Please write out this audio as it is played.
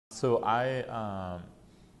So I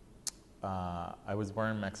was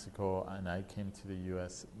born in Mexico, and I came to the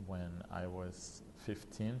U.S. when I was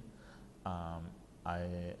 15. Um,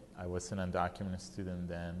 I I was an undocumented student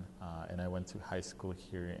then, and I went to high school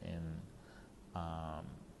here in um,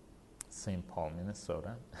 St. Paul,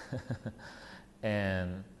 Minnesota,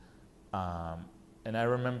 and um, and I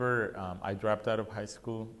remember I dropped out of high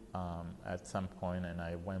school at some point, and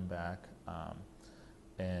I went back,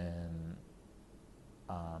 and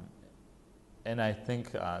um, and I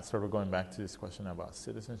think sort of going back to this question about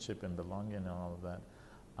citizenship and belonging and all of that,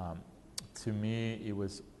 to me it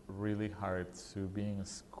was really hard to be in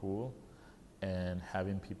school and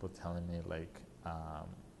having people telling me like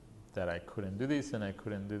that I couldn't do this and I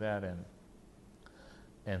couldn't do that,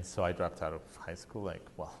 and so I dropped out of high school. Like,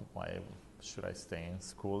 well, why should I stay in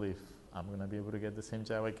school if I'm going to be able to get the same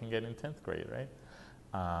job I can get in 10th grade, right?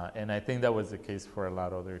 And I think that was the case for a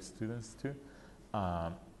lot of other students too.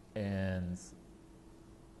 And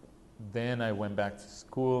then I went back to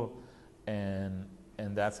school, and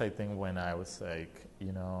that's, I think, when I was like,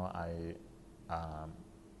 you know, I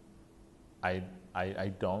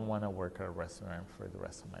don't want to work at a restaurant for the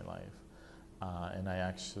rest of my life, and I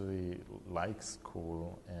actually like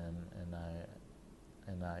school, and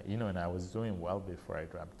I you know, and I was doing well before I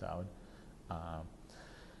dropped out,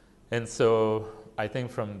 and so I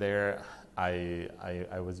think from there I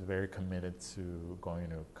was very committed to going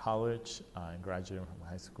to college and graduating from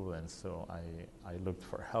high school, and so I looked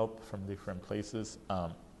for help from different places,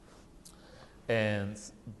 and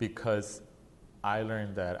because I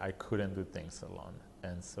learned that I couldn't do things alone,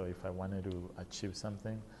 and so if I wanted to achieve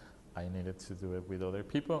something, I needed to do it with other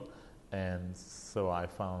people, and so I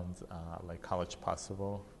found like College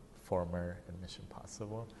Possible, former Admission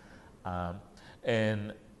Possible,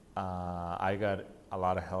 and I got a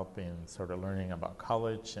lot of help in sort of learning about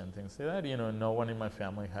college and things like that. You know, no one in my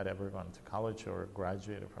family had ever gone to college or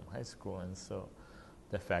graduated from high school, and so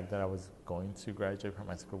the fact that I was going to graduate from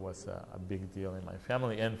high school was a big deal in my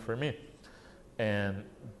family and for me.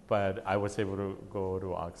 But I was able to go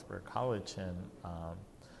to Augsburg College, and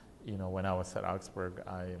you know, when I was at Augsburg,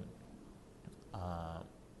 I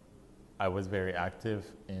was very active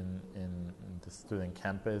in the student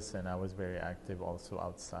campus, and I was very active also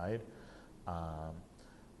outside.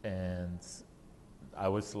 And I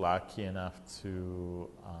was lucky enough to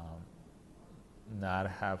not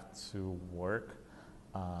have to work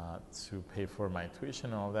to pay for my tuition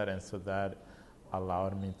and all that, and so that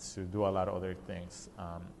allowed me to do a lot of other things.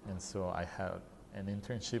 And so I had an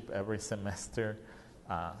internship every semester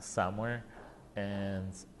somewhere,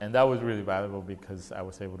 and that was really valuable because I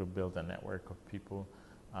was able to build a network of people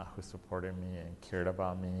who supported me and cared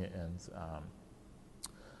about me, and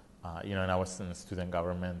you know, and I was in student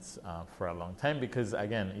government for a long time because,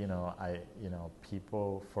 again, you know,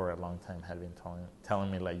 people for a long time had been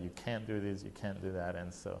telling me like, you can't do this, you can't do that,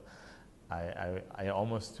 and so I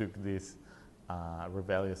almost took this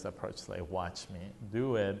rebellious approach, like, watch me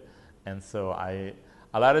do it, and so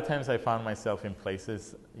a lot of times I found myself in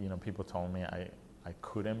places, you know, people told me I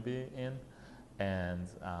couldn't be in, and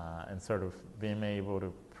sort of being able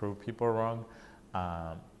to prove people wrong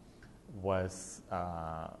was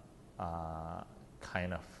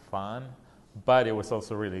kind of fun, but it was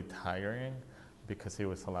also really tiring because it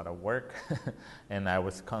was a lot of work, and I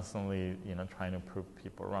was constantly, you know, trying to prove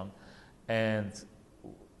people wrong, and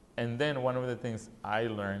then one of the things I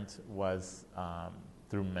learned was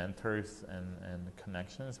through mentors and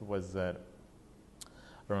connections was that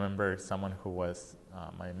I remember someone who was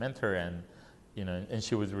my mentor, and you know, and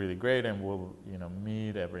she was really great, and we'll, you know,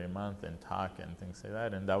 meet every month and talk and things like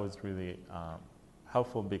that, and that was really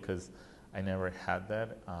helpful because I never had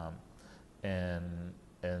that, and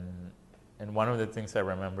one of the things I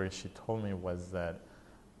remember she told me was that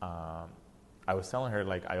I was telling her,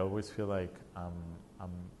 like, I always feel like I'm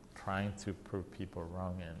trying to prove people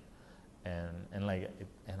wrong, and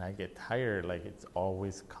I get tired, like it's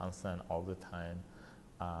always constant all the time.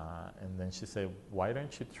 And then she said, why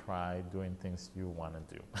don't you try doing things you want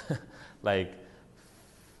to do? Like,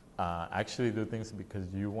 actually do things because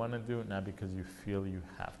you want to do, not because you feel you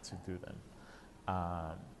have to do them.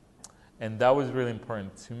 And that was really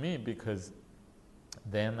important to me because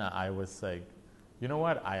then I was like, you know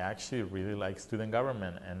what, I actually really like student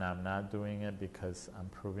government, and I'm not doing it because I'm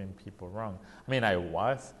proving people wrong. I mean, I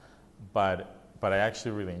was, but I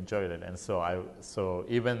actually really enjoyed it. And so I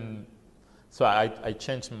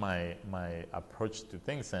changed my approach to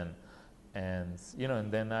things, and you know,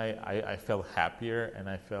 and then I felt happier, and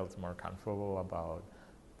I felt more comfortable about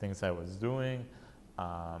things I was doing,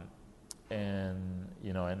 and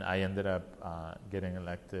I ended up getting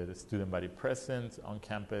elected student body president on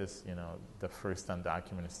campus. The first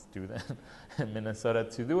undocumented student in Minnesota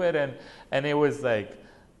to do it, and it was like,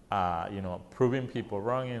 proving people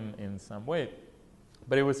wrong in some way,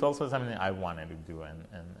 but it was also something I wanted to do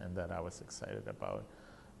and that I was excited about.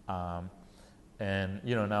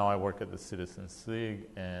 Now I work at the Citizens League,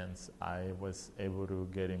 and I was able to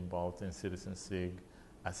get involved in Citizens League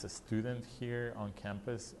as a student here on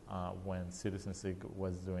campus when Citizens League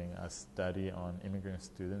was doing a study on immigrant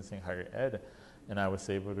students in higher ed, and I was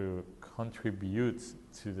able to contribute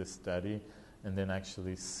to the study and then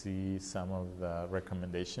actually see some of the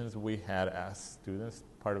recommendations we had as students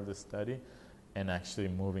part of the study and actually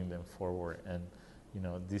moving them forward. And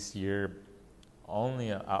this year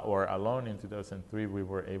only or alone in 2003 we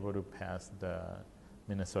were able to pass the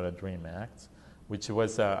Minnesota Dream Act, which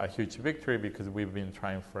was a huge victory because we've been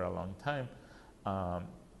trying for a long time.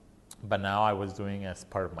 But now I was doing as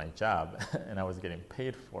part of my job, and I was getting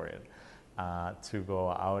paid for it to go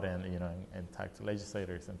out and talk to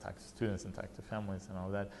legislators and talk to students and talk to families and all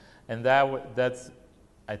that. And that's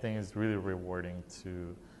I think is really rewarding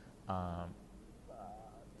to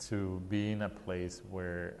be in a place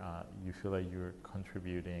where you feel like you're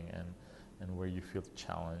contributing and where you feel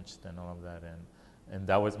challenged and all of that. And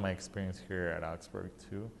that was my experience here at Augsburg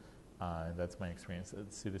too. And that's my experience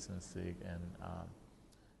at Citizens League.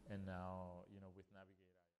 And now.